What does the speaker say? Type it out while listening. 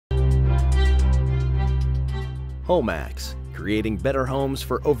Homax, creating better homes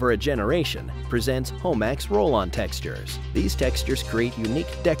for over a generation, presents Homax roll-on textures. These textures create unique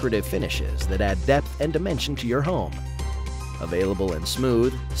decorative finishes that add depth and dimension to your home. Available in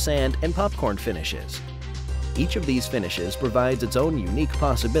smooth, sand, and popcorn finishes. Each of these finishes provides its own unique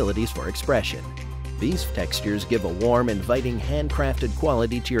possibilities for expression. These textures give a warm, inviting, handcrafted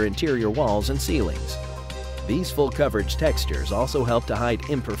quality to your interior walls and ceilings. These full coverage textures also help to hide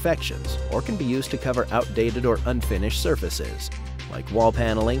imperfections or can be used to cover outdated or unfinished surfaces, like wall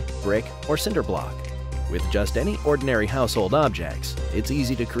paneling, brick, or cinder block. With just any ordinary household objects, it's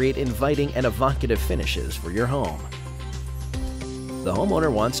easy to create inviting and evocative finishes for your home. The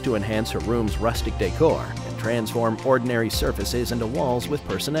homeowner wants to enhance her room's rustic decor and transform ordinary surfaces into walls with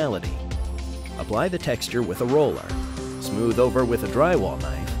personality. Apply the texture with a roller, smooth over with a drywall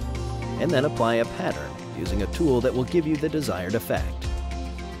knife, and then apply a pattern using a tool that will give you the desired effect.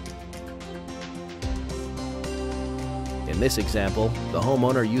 In this example, the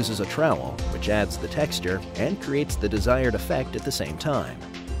homeowner uses a trowel, which adds the texture and creates the desired effect at the same time.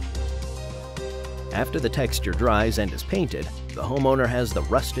 After the texture dries and is painted, the homeowner has the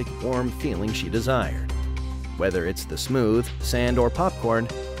rustic, warm feeling she desired. Whether it's the smooth, sand, or popcorn,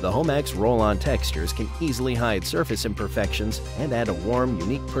 the Homax roll-on textures can easily hide surface imperfections and add a warm,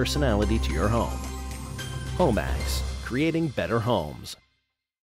 unique personality to your home. Homax, creating better homes.